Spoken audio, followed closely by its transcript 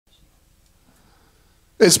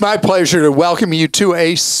It's my pleasure to welcome you to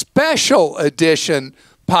a special edition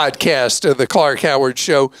podcast of the Clark Howard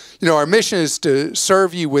Show. You know, our mission is to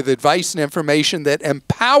serve you with advice and information that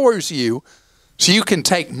empowers you so you can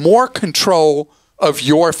take more control of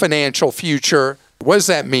your financial future. What does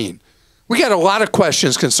that mean? We got a lot of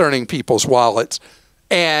questions concerning people's wallets,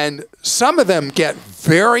 and some of them get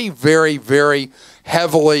very, very, very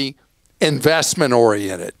heavily investment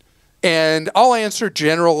oriented. And I'll answer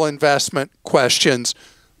general investment questions,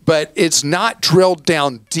 but it's not drilled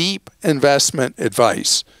down deep investment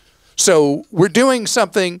advice. So we're doing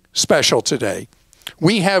something special today.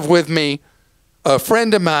 We have with me a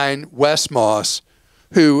friend of mine, Wes Moss,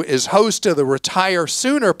 who is host of the Retire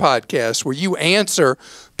Sooner podcast, where you answer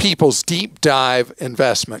people's deep dive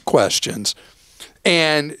investment questions.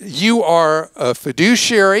 And you are a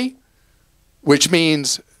fiduciary, which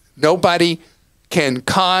means nobody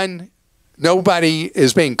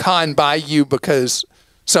is being conned by you because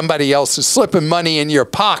somebody else is slipping money in your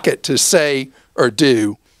pocket to say or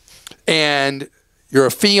do. And you're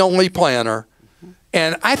a fee-only planner.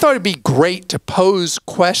 And I thought it'd be great to pose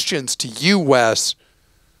questions to you, Wes,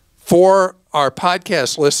 for our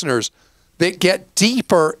podcast listeners that get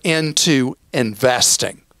deeper into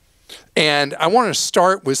investing. And I want to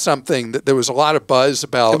start with something that there was a lot of buzz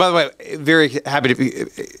about. And by the way, very happy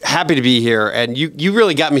to be here. And you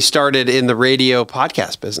really got me started in the radio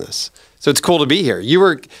podcast business. So it's cool to be here. You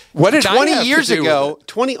were almost 20 years ago,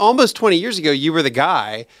 you were the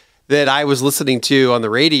guy that I was listening to on the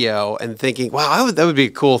radio and thinking, wow, that would be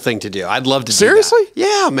a cool thing to do. I'd love to do that. Seriously?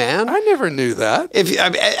 Yeah, man. I never knew that.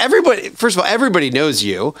 First of all, everybody knows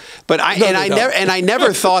you, but I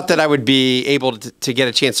never thought that I would be able to get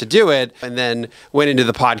a chance to do it, and then went into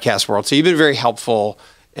the podcast world. So you've been very helpful,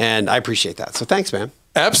 and I appreciate that. So thanks, man.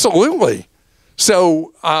 Absolutely.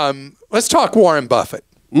 So let's talk Warren Buffett,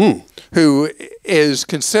 who is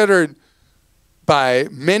considered by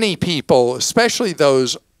many people, especially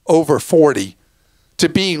those over 40, to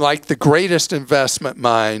be like the greatest investment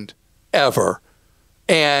mind ever.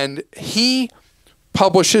 And he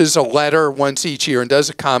publishes a letter once each year and does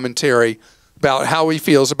a commentary about how he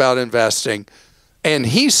feels about investing. And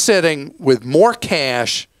he's sitting with more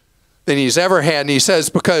cash than he's ever had. And he says,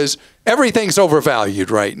 because everything's overvalued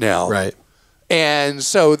right now. Right. And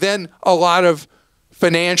so then a lot of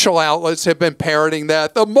financial outlets have been parroting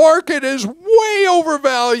that the market is way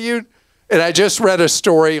overvalued. And I just read a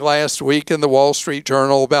story last week in the Wall Street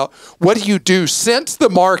Journal about what do you do since the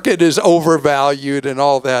market is overvalued and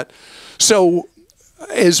all that. So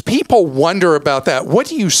as people wonder about that, what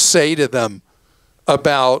do you say to them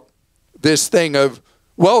about this thing of,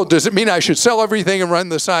 well, does it mean I should sell everything and run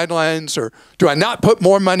the sidelines, or do I not put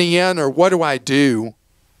more money in, or what do I do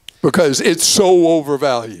because it's so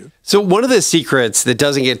overvalued? So one of the secrets that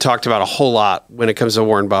doesn't get talked about a whole lot when it comes to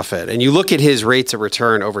Warren Buffett, and you look at his rates of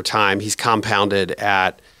return over time, he's compounded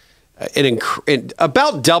at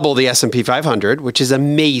about double the S&P 500, which is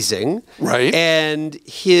amazing. Right. And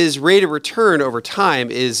his rate of return over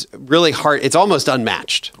time is really hard. It's almost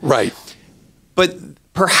unmatched. Right. But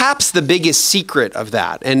perhaps the biggest secret of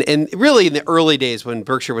that, and really in the early days when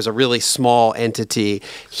Berkshire was a really small entity,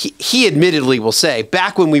 he admittedly will say,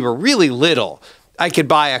 back when we were really little, I could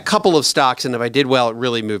buy a couple of stocks, and if I did well, it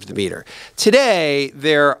really moved the meter. Today,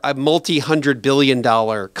 they're a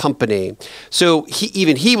multi-hundred-billion-dollar company. So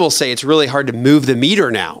even he will say it's really hard to move the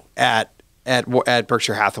meter now at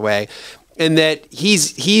Berkshire Hathaway. And that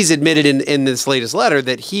he's admitted in this latest letter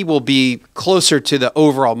that he will be closer to the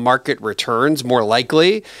overall market returns, more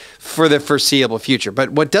likely, for the foreseeable future.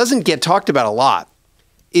 But what doesn't get talked about a lot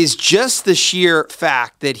is just the sheer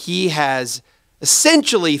fact that he has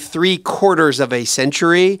essentially 3/4 of a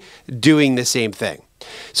century doing the same thing.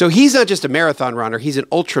 So he's not just a marathon runner, he's an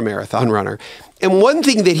ultra marathon runner. And one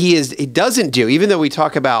thing that he doesn't do, even though we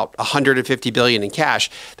talk about $150 billion in cash,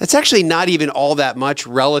 that's actually not even all that much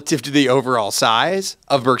relative to the overall size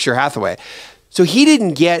of Berkshire Hathaway. So he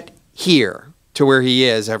didn't get here to where he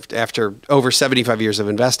is after over 75 years of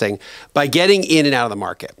investing by getting in and out of the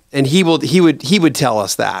market. And he would tell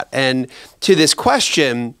us that. And to this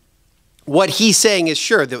question, what he's saying is,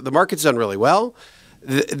 sure, the market's done really well.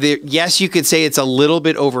 Yes, you could say it's a little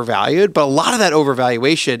bit overvalued, but a lot of that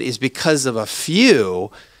overvaluation is because of a few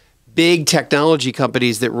big technology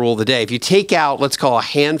companies that rule the day. If you take out, let's call a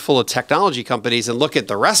handful of technology companies and look at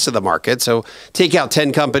the rest of the market, so take out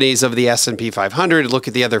 10 companies of the S&P 500, look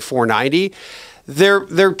at the other 490,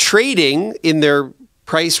 they're trading in their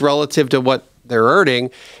price relative to what they're earning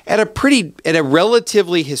at a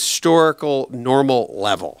relatively historical normal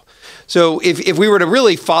level. So if we were to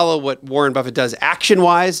really follow what Warren Buffett does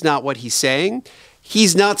action-wise, not what he's saying,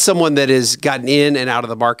 he's not someone that has gotten in and out of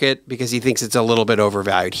the market because he thinks it's a little bit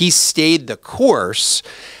overvalued. He stayed the course.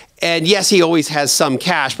 And yes, he always has some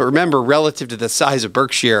cash, but remember, relative to the size of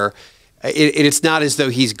Berkshire, it's not as though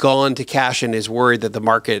he's gone to cash and is worried that the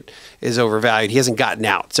market is overvalued. He hasn't gotten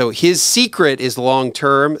out. So his secret is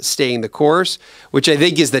long-term, staying the course, which I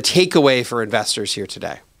think is the takeaway for investors here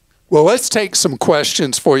today. Well, let's take some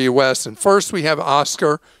questions for you, Wes. And first we have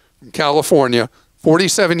Oscar from California,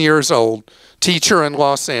 47 years old, teacher in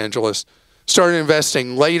Los Angeles, started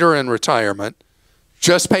investing later in retirement,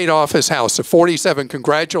 just paid off his house at 47.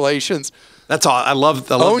 Congratulations. That's all. I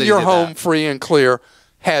love Own your home that. free and clear.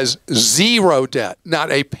 Has zero debt,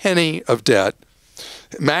 not a penny of debt.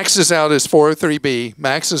 Maxes out his 403B,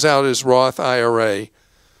 maxes out his Roth IRA.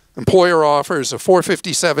 Employer offers a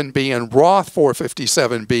 457B and Roth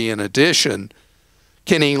 457B in addition.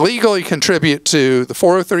 Can he legally contribute to the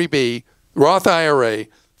 403B, Roth IRA,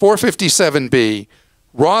 457B,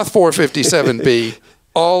 Roth 457B,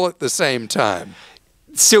 all at the same time?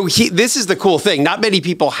 So this is the cool thing. Not many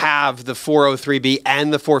people have the 403B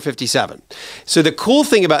and the 457. So the cool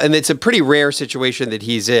thing about, and it's a pretty rare situation that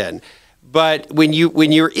he's in, but when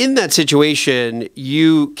you're in that situation,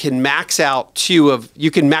 you can max out two of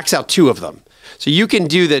them. So you can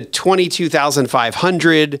do the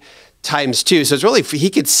 22,500 times 2. So it's really, he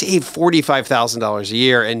could save $45,000 a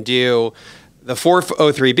year and do the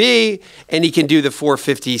 403B, and he can do the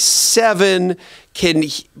 457.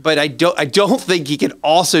 But I don't think he can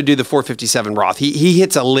also do the 457 Roth. He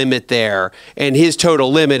hits a limit there, and his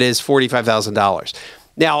total limit is $45,000.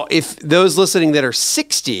 Now, if those listening that are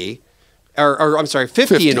 60, or I'm sorry,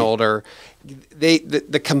 50 and older,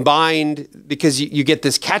 the combined, because you get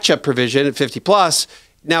this catch-up provision at 50 plus,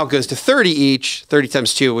 now it goes to 30 each. 30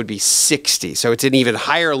 times 2 would be 60. So it's an even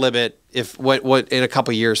higher limit if what in a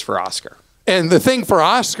couple years for Oscar. And the thing for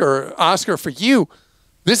Oscar, for you,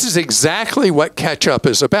 this is exactly what catch-up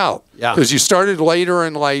is about. Yeah. Because you started later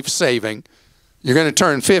in life saving. You're going to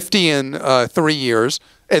turn 50 in 3 years,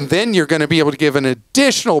 and then you're going to be able to give an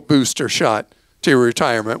additional booster shot to your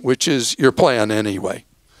retirement, which is your plan anyway.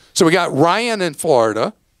 So we got Ryan in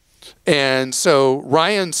Florida. And so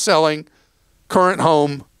Ryan's selling current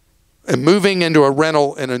home and moving into a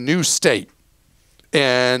rental in a new state.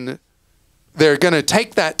 And they're going to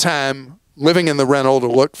take that time living in the rental to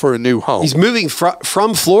look for a new home. He's moving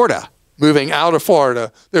from Florida. Moving out of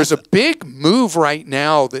Florida. There's a big move right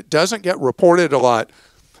now that doesn't get reported a lot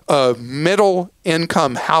of middle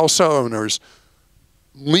income house owners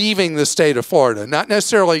leaving the state of Florida. Not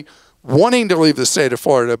necessarily wanting to leave the state of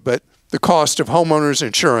Florida, but the cost of homeowners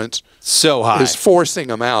insurance so high is forcing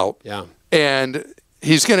them out. Yeah. And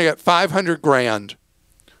he's going to get $500,000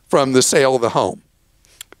 from the sale of the home.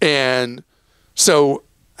 And so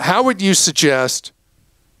how would you suggest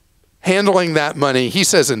handling that money? He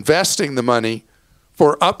says investing the money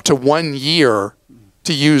for up to 1 year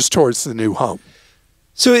to use towards the new home.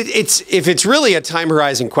 So if it's really a time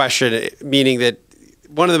horizon question, meaning that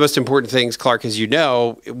one of the most important things, Clark, as you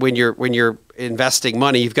know, when you're investing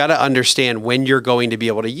money, you've got to understand when you're going to be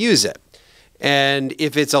able to use it. And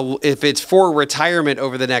if it's for retirement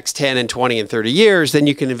over the next 10 and 20 and 30 years, then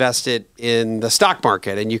you can invest it in the stock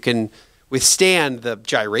market and you can withstand the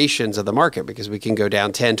gyrations of the market because we can go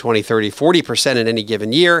down 10, 20, 30, 40% in any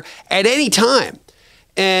given year at any time.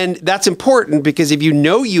 And that's important because if you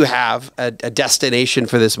know you have a destination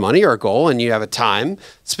for this money or a goal and you have a time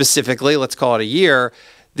specifically, let's call it a year,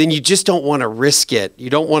 then you just don't want to risk it. You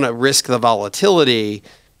don't want to risk the volatility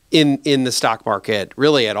in the stock market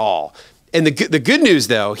really at all. And the good news,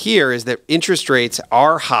 though, here is that interest rates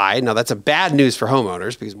are high. Now, that's a bad news for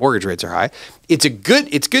homeowners because mortgage rates are high. It's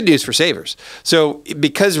good news for savers. So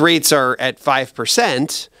because rates are at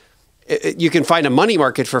 5%, you can find a money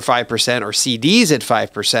market for 5% or CDs at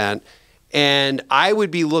 5%. And I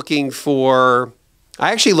would be looking for,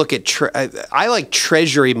 I actually look at, I like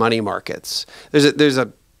treasury money markets.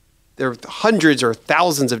 There are hundreds or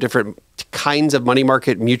thousands of different kinds of money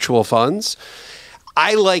market mutual funds.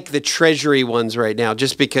 I like the treasury ones right now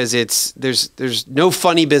just because there's no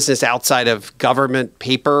funny business outside of government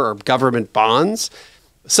paper or government bonds.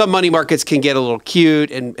 Some money markets can get a little cute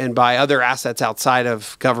and buy other assets outside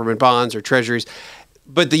of government bonds or treasuries,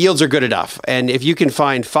 but the yields are good enough. And if you can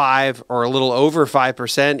find 5 or a little over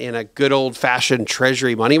 5% in a good old-fashioned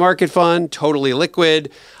treasury money market fund, totally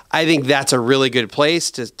liquid, I think that's a really good place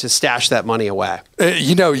to stash that money away.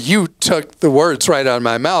 You took the words right out of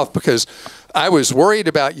my mouth because I was worried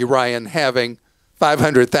about you, Ryan, having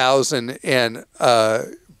 $500,000 in a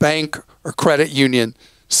bank or credit union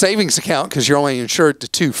savings account because you're only insured to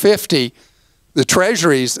 $250. The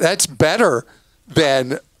treasuries, that's better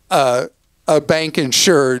than a a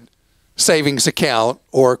bank-insured savings account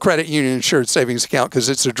or a credit union-insured savings account because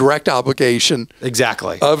it's a direct obligation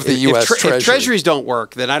exactly of the U.S. Treasury. If treasuries don't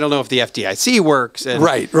work, then I don't know if the FDIC works. And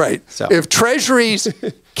right. So. If treasuries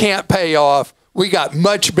can't pay off, we got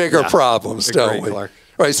much bigger problems, don't we? Clark.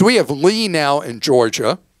 All right, so we have Lee now in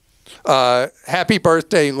Georgia. Happy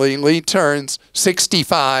birthday, Lee. Lee turns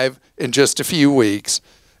 65 in just a few weeks,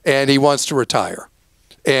 and he wants to retire.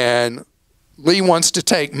 And Lee wants to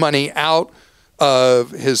take money out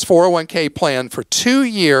of his 401k plan for 2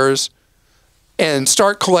 years and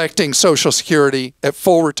start collecting Social Security at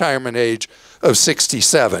full retirement age of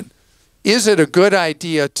 67. Is it a good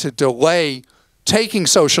idea to delay taking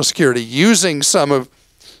Social Security using some of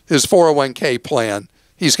his 401k plan?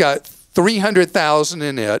 He's got $300,000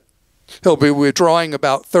 in it. He'll be withdrawing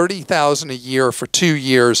about $30,000 a year for 2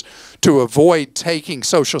 years to avoid taking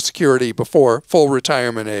Social Security before full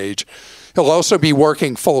retirement age. He'll also be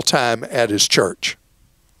working full-time at his church.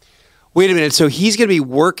 Wait a minute. So he's going to be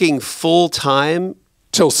working full-time?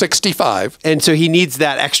 Till 65. And so he needs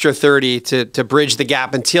that extra 30 to bridge the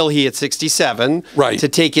gap until he hits 67. Right. To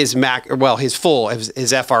take his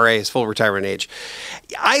his FRA, his full retirement age.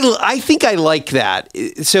 I think I like that.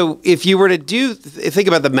 So if you were to think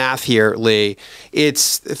about the math here, Lee,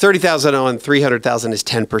 it's 30,000 on 300,000 is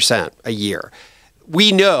 10% a year.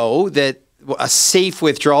 We know that a safe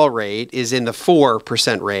withdrawal rate is in the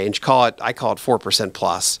 4% range. I call it 4%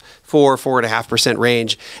 plus, 4.5%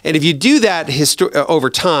 range. And if you do that over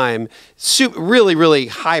time, really, really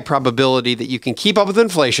high probability that you can keep up with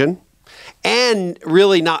inflation and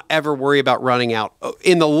really not ever worry about running out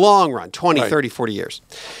in the long run, 20, 30, 40 years.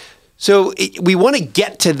 So we want to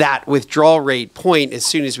get to that withdrawal rate point as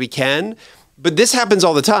soon as we can. But this happens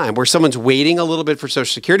all the time where someone's waiting a little bit for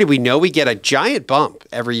Social Security. We know we get a giant bump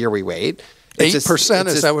every year we wait. 8%,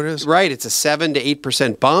 is that what it is? Right. It's a 7 to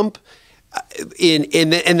 8% bump. And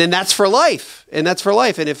then that's for life. And that's for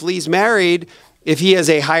life. And if Lee's married, if he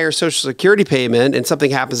has a higher Social Security payment and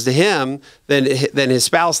something happens to him than his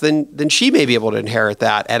spouse, then she may be able to inherit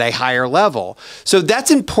that at a higher level. So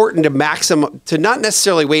that's important to not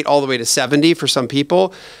necessarily wait all the way to 70 for some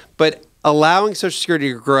people, but allowing Social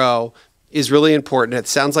Security to grow is really important. It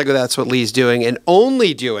sounds like that's what Lee's doing, and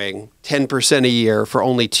only doing 10% a year for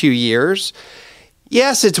only 2 years.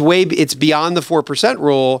 Yes, it's beyond the 4%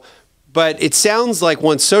 rule, but it sounds like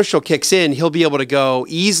once Social kicks in, he'll be able to go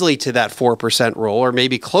easily to that 4% rule or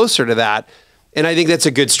maybe closer to that. And I think that's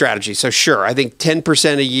a good strategy. So sure, I think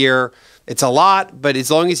 10% a year, it's a lot, but as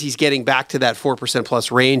long as he's getting back to that 4%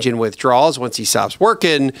 plus range in withdrawals once he stops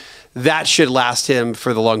working, that should last him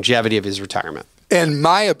for the longevity of his retirement. And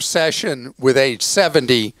my obsession with age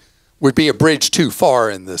 70 would be a bridge too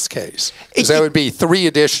far in this case. Because that would be 3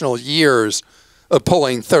 additional years of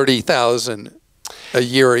pulling $30,000 a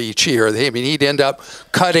year each year. I mean, he'd end up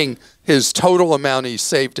cutting his total amount he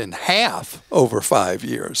saved in half over 5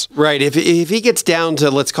 years. Right. If he gets down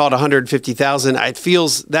to, let's call it 150,000, it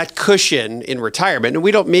feels that cushion in retirement.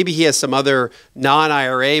 And maybe he has some other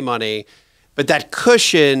non-IRA money, but that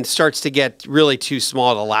cushion starts to get really too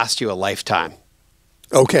small to last you a lifetime.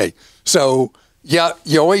 Okay. So, yeah,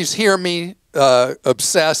 you always hear me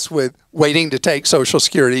obsessed with waiting to take Social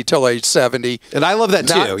Security till age 70. And I love that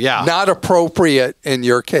too, yeah. Not appropriate in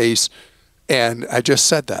your case. And I just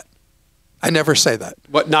said that. I never say that.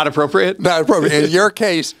 What, not appropriate? Not appropriate. In your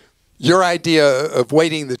case, your idea of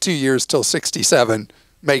waiting the 2 years till 67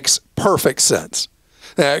 makes perfect sense.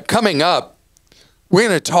 Coming up, we're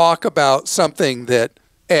going to talk about something that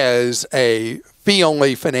as a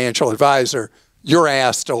fee-only financial advisor, you're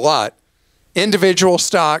asked a lot. Individual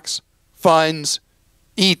stocks, funds,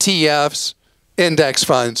 ETFs, index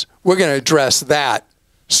funds. We're going to address that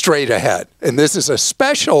straight ahead. And this is a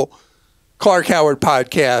special Clark Howard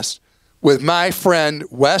podcast with my friend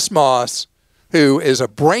Wes Moss, who is a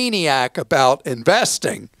brainiac about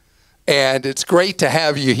investing. And it's great to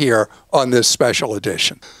have you here on this special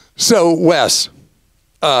edition. So, Wes,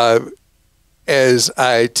 as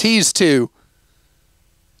I teased to,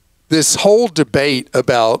 this whole debate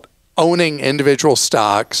about owning individual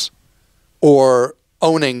stocks or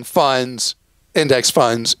owning funds, index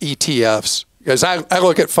funds, ETFs, because I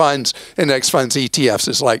look at funds, index funds, ETFs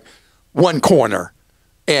as like one corner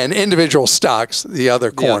and individual stocks the other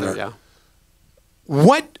corner. Yeah.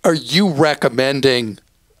 What are you recommending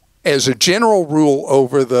as a general rule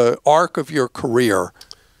over the arc of your career?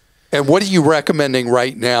 And what are you recommending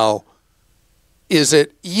right now? Is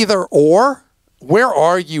it either or? Where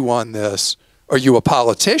are you on this? Are you a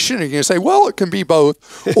politician? Are you going to say, well, it can be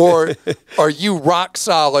both? Or are you rock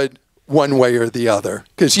solid one way or the other?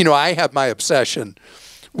 Because, I have my obsession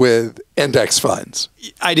with index funds.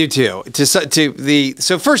 I do too.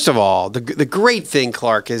 So first of all, the great thing,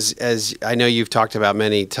 Clark, is, as I know you've talked about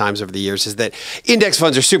many times over the years, is that index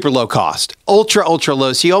funds are super low cost, ultra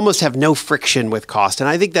low. So you almost have no friction with cost. And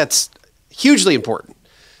I think that's hugely important.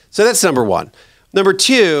 So that's number one. Number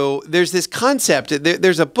two, there's this concept.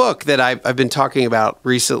 There's a book that I've been talking about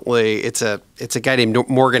recently. It's a guy named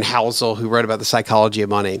Morgan Housel who wrote about the psychology of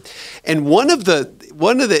money. And one of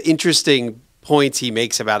the interesting points he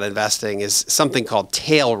makes about investing is something called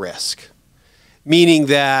tail risk, meaning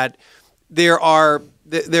that there are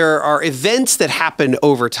events that happen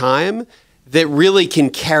over time that really can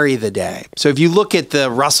carry the day. So if you look at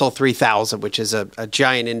the Russell 3000, which is a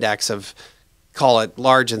giant index of, call it,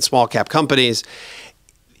 large and small cap companies,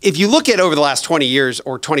 if you look at over the last 20 years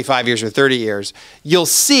or 25 years or 30 years, you'll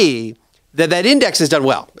see that index has done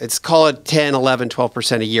well. It's, call it 10, 11,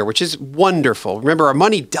 12% a year, which is wonderful. Remember, our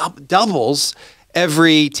money doubles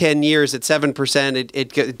every 10 years at 7%.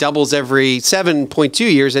 It doubles every 7.2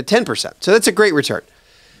 years at 10%. So that's a great return.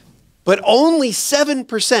 But only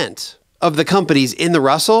 7% of the companies in the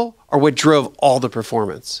Russell are what drove all the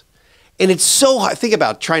performance. And it's so hard. Think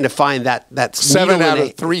about trying to find that 7 out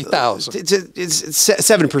of 3,000. It's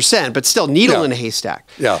 7%, but still needle in a haystack.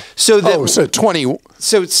 Yeah. So so 20.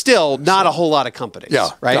 So it's still not a whole lot of companies. Yeah,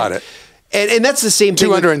 right. Got it. And that's the same thing.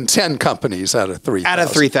 210 companies out of 3,000. Out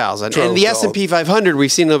of 3,000. And the S&P 500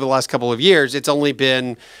 we've seen over the last couple of years, it's only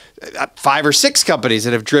been 5 or 6 companies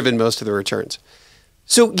that have driven most of the returns.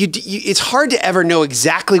 So it's hard to ever know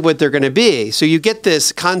exactly what they're going to be. So you get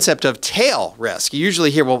this concept of tail risk. You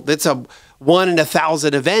usually hear, well, that's a 1 in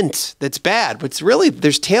 1,000 event that's bad. But it's really,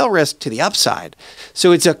 there's tail risk to the upside.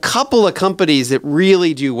 So it's a couple of companies that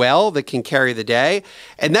really do well that can carry the day.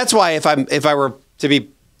 And that's why if I were to be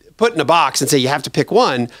put in a box and say you have to pick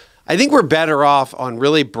one, I think we're better off on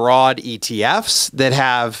really broad ETFs that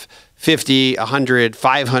have 50, 100,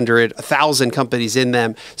 500, 1,000 companies in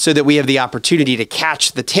them so that we have the opportunity to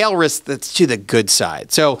catch the tail risk that's to the good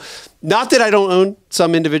side. So not that I don't own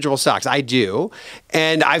some individual stocks. I do.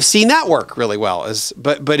 And I've seen that work really well.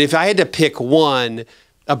 But if I had to pick one,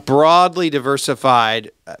 a broadly diversified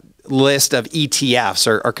list of ETFs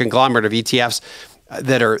or conglomerate of ETFs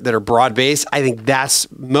that are broad-based, I think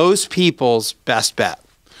that's most people's best bet.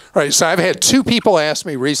 All right, so I've had 2 people ask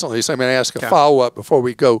me recently, so I'm going to ask a follow-up before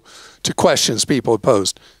we go to questions people have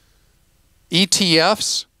posed.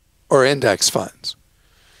 ETFs or index funds?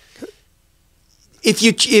 If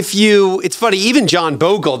you, it's funny. Even John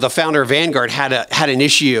Bogle, the founder of Vanguard, had an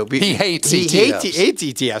issue. He hates ETFs. He hates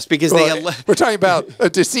ETFs because we're talking about a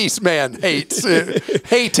deceased man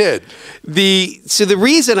hated. So the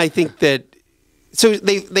reason I think that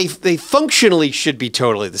they functionally should be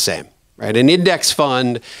totally the same. Right? An index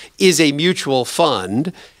fund is a mutual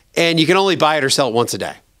fund, and you can only buy it or sell it once a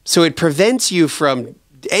day. So it prevents you from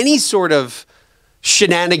any sort of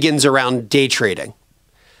shenanigans around day trading.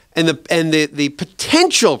 And the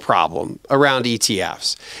potential problem around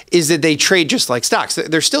ETFs is that they trade just like stocks.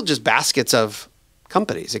 They're still just baskets of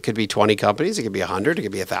companies. It could be 20 companies. It could be 100. It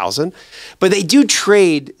could be 1,000. But they do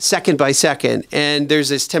trade second by second, and there's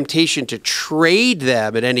this temptation to trade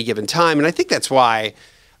them at any given time. And I think that's why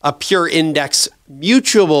a pure index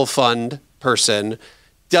mutual fund person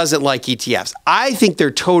doesn't like ETFs. I think they're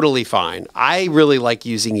totally fine. I really like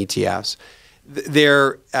using ETFs.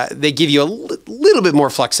 They give you a little bit more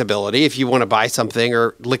flexibility if you want to buy something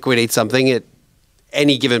or liquidate something at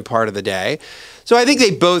any given part of the day. So I think they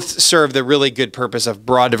both serve the really good purpose of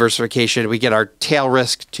broad diversification. We get our tail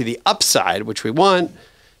risk to the upside, which we want.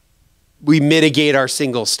 We mitigate our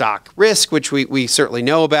single stock risk, which we certainly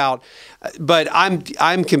know about. But I'm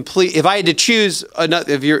complete. If I had to choose,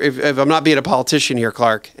 if I'm not being a politician here,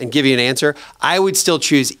 Clark, and give you an answer, I would still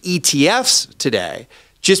choose ETFs today,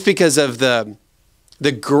 just because of the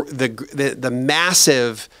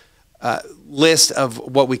massive list of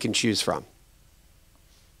what we can choose from.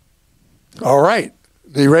 All right.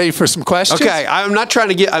 Are you ready for some questions? Okay, I'm not trying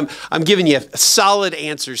to get. I'm giving you solid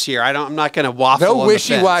answers here. I'm not going to waffle. No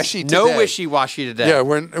wishy-washy today. No wishy-washy today. Yeah,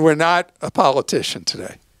 we're not a politician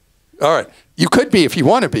today. All right, you could be if you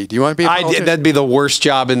want to be. Do you want to be a politician? That'd be the worst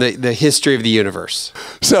job in the history of the universe.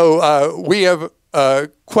 So we have a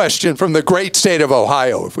question from the great state of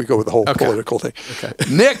Ohio. If we go with the whole political thing,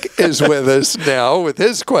 Nick is with us now with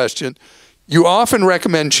his question. You often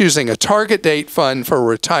recommend choosing a target date fund for a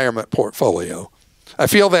retirement portfolio. I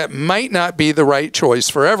feel that might not be the right choice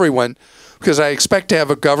for everyone because I expect to have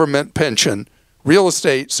a government pension, real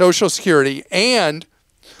estate, Social Security, and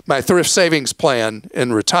my thrift savings plan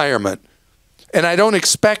in retirement. And I don't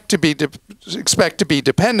expect to be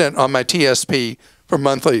dependent on my TSP for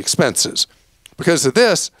monthly expenses. Because of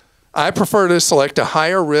this, I prefer to select a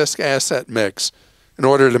higher risk asset mix in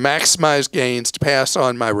order to maximize gains to pass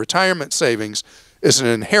on my retirement savings as an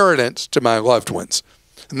inheritance to my loved ones.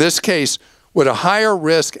 In this case, would a higher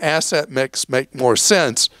risk asset mix make more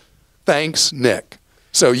sense? Thanks, Nick.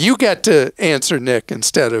 So you get to answer Nick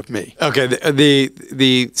instead of me. Okay.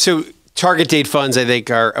 So target date funds, I think,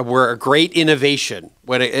 were a great innovation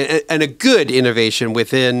and a good innovation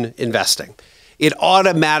within investing. It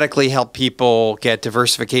automatically helped people get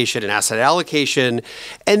diversification and asset allocation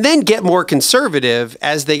and then get more conservative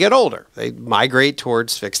as they get older. They migrate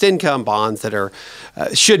towards fixed income bonds that are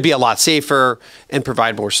should be a lot safer and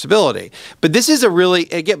provide more stability. But this is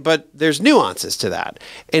but there's nuances to that.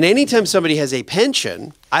 And anytime somebody has a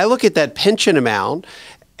pension, I look at that pension amount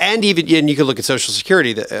and you can look at Social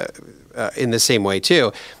Security in the same way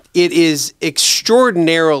too. It is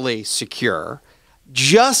extraordinarily secure,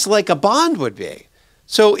 just like a bond would be.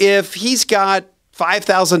 So if he's got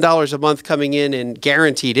 $5,000 a month coming in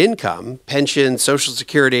guaranteed income, pension, Social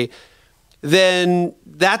Security, then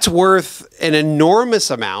that's worth an enormous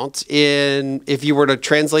amount if you were to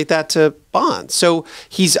translate that to bonds. So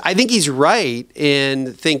I think he's right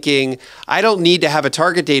in thinking, I don't need to have a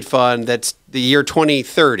target date fund that's the year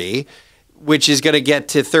 2030, which is going to get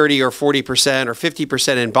to 30 or 40% or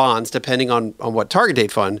 50% in bonds, depending on what target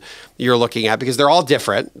date fund you're looking at, because they're all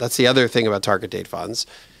different. That's the other thing about target date funds.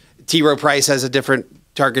 T. Rowe Price has a different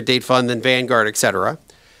target date fund than Vanguard, et cetera.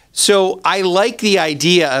 So I like the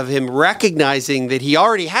idea of him recognizing that he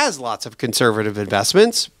already has lots of conservative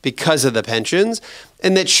investments because of the pensions,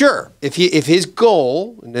 and that sure, if his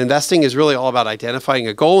goal, and investing is really all about identifying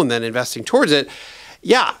a goal and then investing towards it,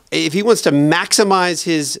 yeah, if he wants to maximize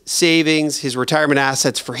his savings, his retirement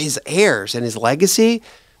assets for his heirs and his legacy,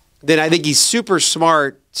 then I think he's super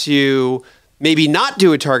smart to maybe not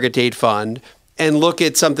do a target date fund and look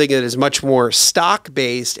at something that is much more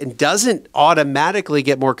stock-based and doesn't automatically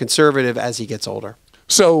get more conservative as he gets older.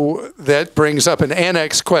 So that brings up an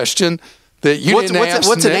annex question that you didn't ask.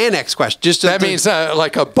 What's an annex question? That means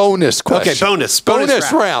like a bonus question. Okay,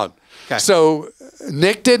 bonus round. Okay. So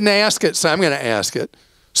Nick didn't ask it, so I'm going to ask it.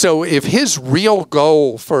 So if his real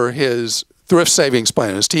goal for his thrift savings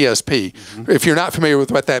plan is TSP, if you're not familiar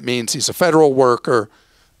with what that means, he's a federal worker,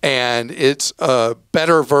 and it's a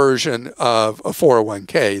better version of a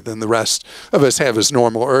 401k than the rest of us have as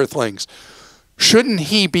normal earthlings. Shouldn't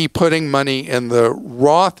he be putting money in the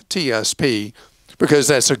Roth TSP because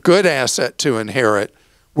that's a good asset to inherit,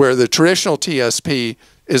 where the traditional TSP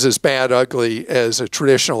is as bad ugly as a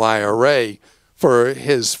traditional IRA for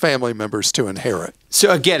his family members to inherit? So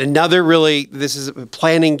again,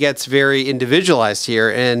 planning gets very individualized here.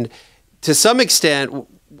 And to some extent,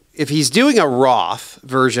 if he's doing a Roth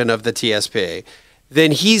version of the TSP,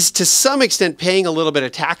 then he's to some extent paying a little bit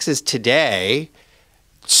of taxes today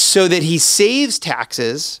so that he saves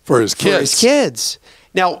taxes for his kids.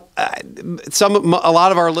 Now, a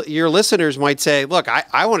lot of your listeners might say, look,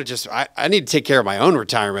 I need to take care of my own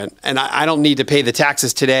retirement, and I don't need to pay the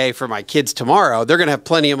taxes today for my kids tomorrow. They're going to have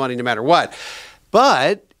plenty of money no matter what.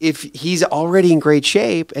 But if he's already in great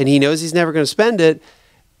shape and he knows he's never going to spend it,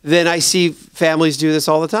 then I see families do this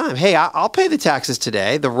all the time. Hey, I'll pay the taxes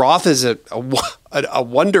today. The Roth is a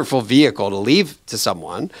wonderful vehicle to leave to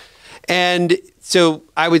someone. And so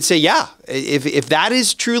I would say, yeah, if that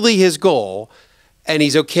is truly his goal, and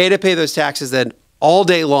he's okay to pay those taxes, then all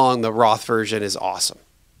day long the Roth version is awesome.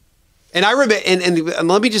 And I remember, and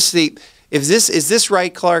let me just see, is this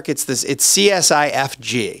right, Clark? It's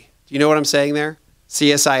CSIFG. Do you know what I'm saying there?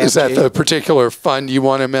 CSIFG. Is that the particular fund you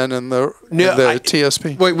want him in the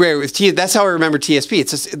TSP? Wait, that's how I remember TSP.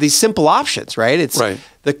 It's just these simple options, right? It's right.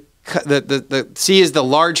 The C is the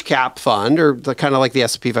large cap fund, or kind of like the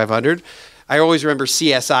S&P 500. I always remember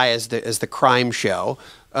CSI as the crime show.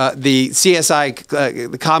 The CSI,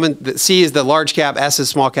 the C is the large cap, S is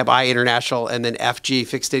small cap, I international, and then FG,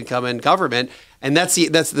 fixed income and government. And that's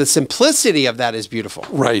the simplicity of that is beautiful.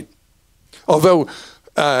 Right. Although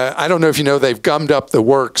I don't know if you know, they've gummed up the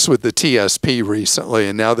works with the TSP recently,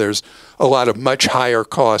 and now there's a lot of much higher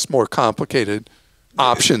cost, more complicated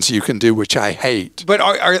options you can do, which I hate. But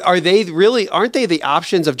are they really? Aren't they the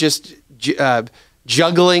options of just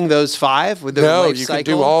juggling those five with the life cycle? Can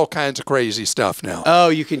do all kinds of crazy stuff now. Oh,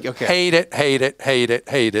 you can. Okay. Hate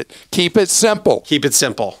it. Keep it simple. Keep it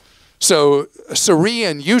simple. So Sri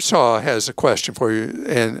in Utah has a question for you,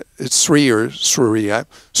 and it's Sri or Sri. I'm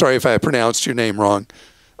sorry if I pronounced your name wrong.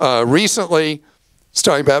 Recently, it's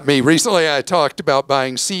talking about me. Recently, I talked about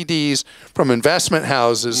buying CDs from investment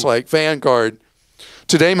houses like Vanguard.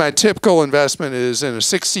 Today, my typical investment is in a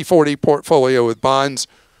 60-40 portfolio with bonds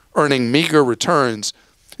earning meager returns.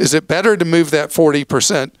 Is it better to move that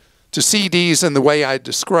 40% to CDs in the way I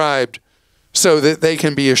described so that they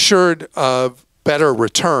can be assured of better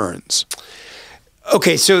returns?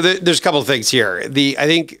 Okay, so there's a couple of things here. I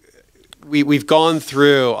think we've gone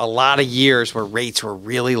through a lot of years where rates were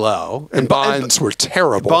really low. And bonds were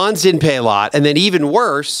terrible. Bonds didn't pay a lot. And then even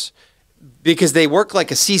worse, because they work like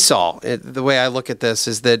a seesaw. The way I look at this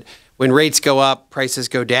is that when rates go up, prices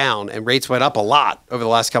go down, and rates went up a lot over the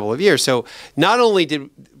last couple of years. So not only did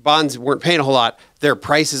bonds weren't paying a whole lot, their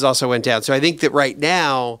prices also went down. So I think that right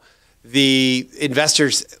now, the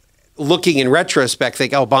investors looking in retrospect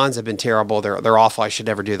think, oh, bonds have been terrible. They're awful. I should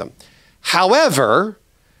never do them. However,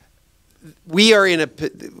 we are in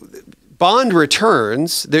bond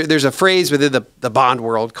returns. There's a phrase within the bond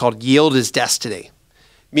world called yield is destiny.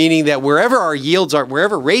 Meaning that wherever our yields are,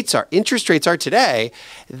 wherever rates are, interest rates are today,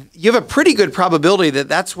 you have a pretty good probability that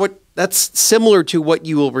that's similar to what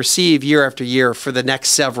you will receive year after year for the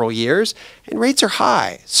next several years, and rates are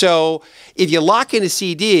high. So if you lock in a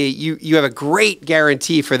CD, you have a great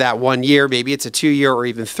guarantee for that 1 year, maybe it's a 2 year or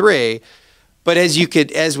even 3. But as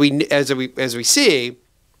we see,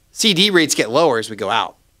 CD rates get lower as we go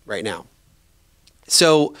out right now.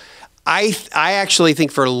 So I actually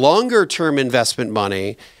think for longer term investment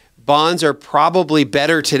money, bonds are probably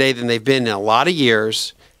better today than they've been in a lot of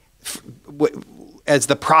years as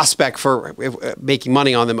the prospect for making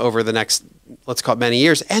money on them over the next, let's call it many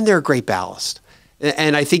years. And they're a great ballast.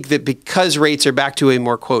 And I think that because rates are back to a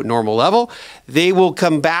more, quote, normal level, they will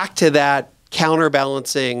come back to that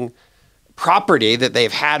counterbalancing property that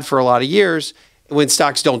they've had for a lot of years. When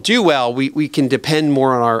stocks don't do well, we can depend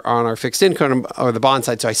more on our fixed income or the bond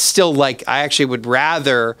side. So I actually would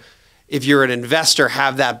rather, if you're an investor,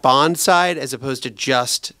 have that bond side as opposed to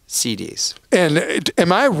just CDs. And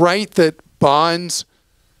am I right that bonds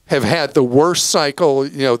have had the worst cycle, the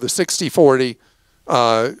 60-40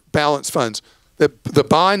 balance funds? The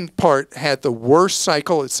bond part had the worst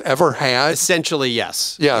cycle it's ever had? Essentially,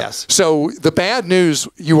 yes. Yeah. Yes. So the bad news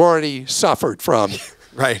you already suffered from.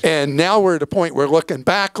 Right. And now we're at a point where looking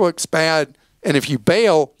back looks bad, and if you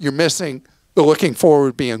bail, you're missing the looking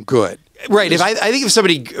forward being good. Right. I think if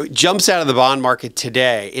somebody jumps out of the bond market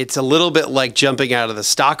today, it's a little bit like jumping out of the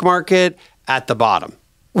stock market at the bottom.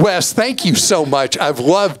 Wes, thank you so much. I've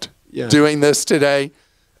loved doing this today.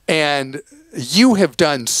 And you have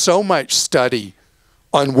done so much study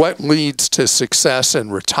on what leads to success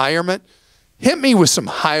in retirement. Hit me with some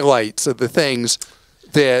highlights of the things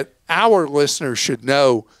that our listeners should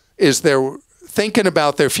know as they're thinking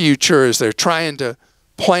about their future, as they're trying to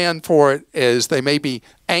plan for it, as they may be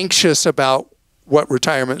anxious about what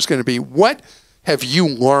retirement is going to be. What have you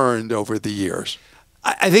learned over the years?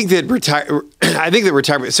 I think that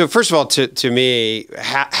retirement. So first of all, to me,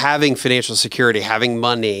 having financial security, having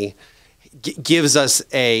money, gives us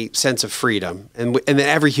a sense of freedom, and then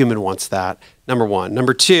every human wants that. Number one.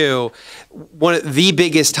 Number two, one of the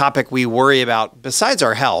biggest topic we worry about, besides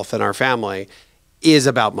our health and our family, is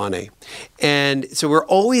about money. And so we're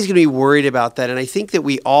always going to be worried about that. And I think that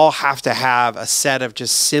we all have to have a set of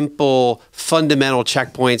just simple, fundamental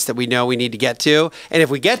checkpoints that we know we need to get to. And if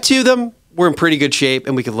we get to them, we're in pretty good shape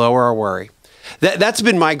and we can lower our worry. That's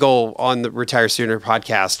been my goal on the Retire Sooner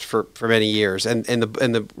podcast for many years. And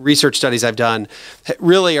the research studies I've done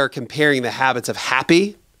really are comparing the habits of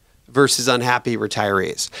happy versus unhappy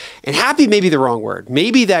retirees. And happy may be the wrong word.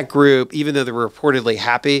 Maybe that group, even though they're reportedly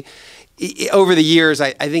happy, over the years,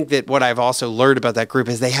 I think that what I've also learned about that group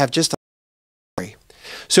is they have just a worry.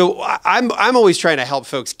 So I'm always trying to help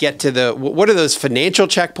folks get to what are those financial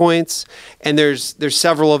checkpoints, and there's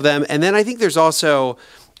several of them. And then I think there's also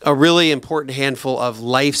a really important handful of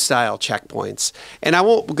lifestyle checkpoints. And I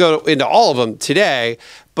won't go into all of them today,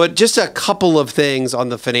 but just a couple of things on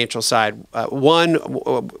the financial side. One,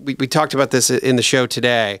 we talked about this in the show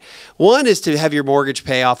today. One is to have your mortgage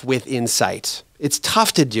pay off with insight. It's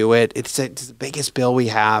tough to do it. It's the biggest bill we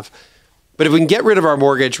have. But if we can get rid of our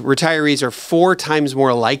mortgage, retirees are 4 times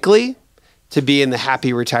more likely to be in the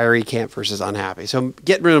happy retiree camp versus unhappy. So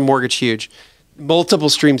getting rid of mortgage, huge. Multiple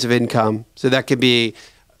streams of income. So that could be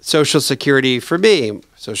Social Security for me,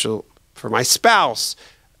 social for my spouse,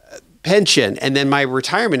 pension, and then my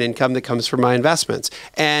retirement income that comes from my investments.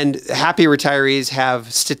 And happy retirees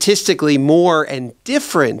have statistically more and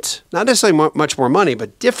different, not necessarily much more money,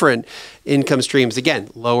 but different income streams. Again,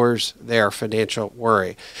 lowers their financial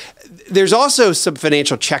worry. There's also some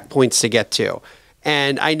financial checkpoints to get to.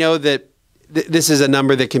 And I know that this is a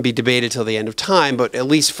number that can be debated till the end of time, but at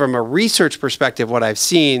least from a research perspective, what I've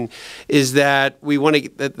seen is that we want to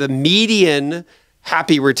the median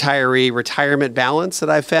happy retiree retirement balance that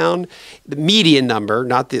I've found, the median number,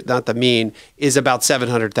 not the mean, is about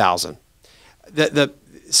 700,000.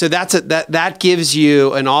 So that gives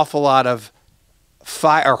you an awful lot of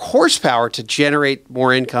horsepower to generate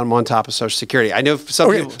more income on top of Social Security. I know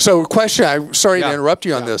some people. So, question. I'm sorry to interrupt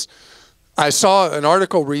you on this. I saw an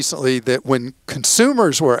article recently that when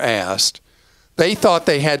consumers were asked, they thought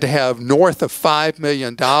they had to have north of $5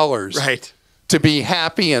 million to be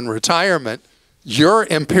happy in retirement. Your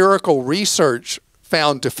empirical research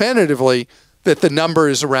found definitively that the number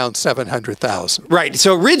is around 700,000. Right.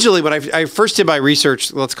 So originally, when I first did my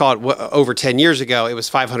research, let's call it over 10 years ago, it was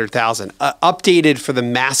 500,000. Updated for the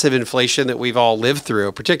massive inflation that we've all lived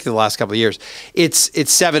through, particularly the last couple of years, it's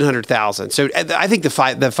 700,000. So I think the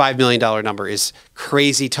 $5 million number is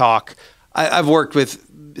crazy talk. I've worked with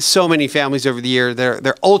so many families over the year.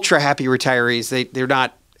 They're ultra happy retirees. They're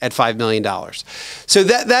not at $5 million. So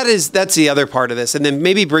that's the other part of this. And then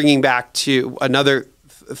maybe bringing back to another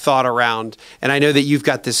thought around, and I know that you've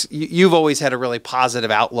got this, you've always had a really positive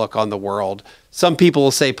outlook on the world. Some people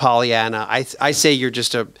will say Pollyanna. I say you're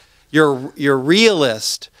just you're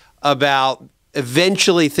realist about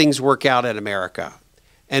eventually things work out in America.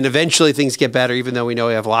 And eventually things get better, even though we know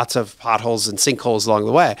we have lots of potholes and sinkholes along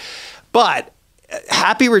the way. But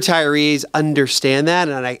happy retirees understand that,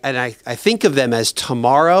 and I think of them as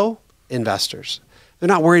tomorrow investors. They're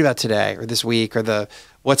not worried about today or this week or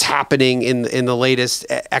what's happening in the latest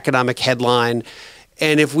economic headline.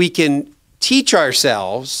 And if we can teach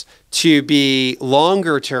ourselves to be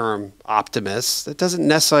longer term optimists, that doesn't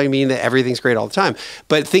necessarily mean that everything's great all the time.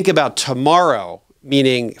 But think about tomorrow,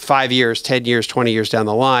 meaning 5 years, 10 years, 20 years down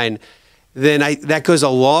the line, then that goes a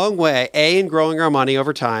long way, in growing our money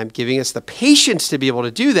over time, giving us the patience to be able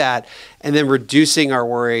to do that, and then reducing our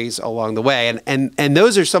worries along the way. And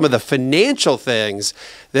those are some of the financial things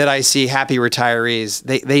that I see happy retirees,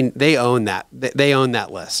 they own that. They own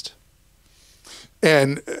that list.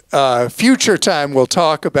 And future time, we'll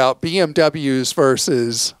talk about BMWs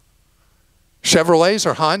versus Chevrolets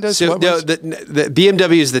or Hondas. So the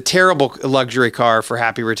BMW is the terrible luxury car for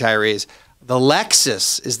happy retirees. The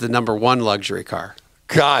Lexus is the #1 luxury car.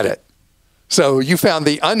 Got it. So you found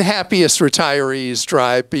the unhappiest retirees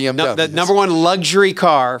drive BMW. No, the #1 luxury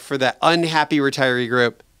car for the unhappy retiree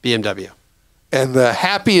group, BMW. And the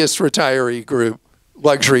happiest retiree group,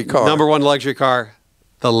 luxury car. #1 luxury car,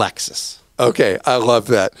 the Lexus. Okay, I love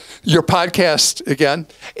that. Your podcast again?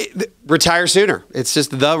 Retire Sooner. It's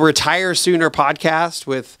just the Retire Sooner podcast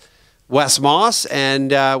with Wes Moss,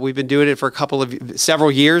 and we've been doing it for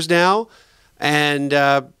several years now. And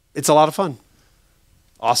it's a lot of fun.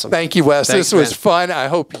 Awesome. Thank you, Wes. This was fun. I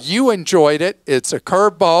hope you enjoyed it. It's a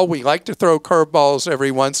curveball. We like to throw curveballs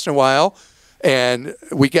every once in a while. And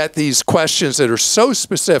we get these questions that are so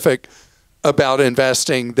specific about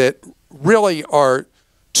investing that really are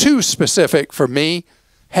too specific for me.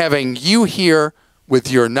 Having you here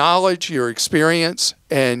with your knowledge, your experience,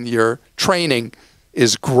 and your training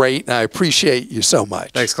is great. And I appreciate you so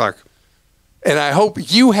much. Thanks, Clark. And I hope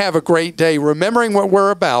you have a great day remembering what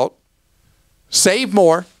we're about. Save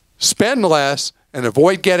more, spend less, and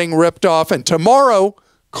avoid getting ripped off. And tomorrow,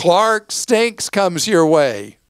 Clark Stinks comes your way.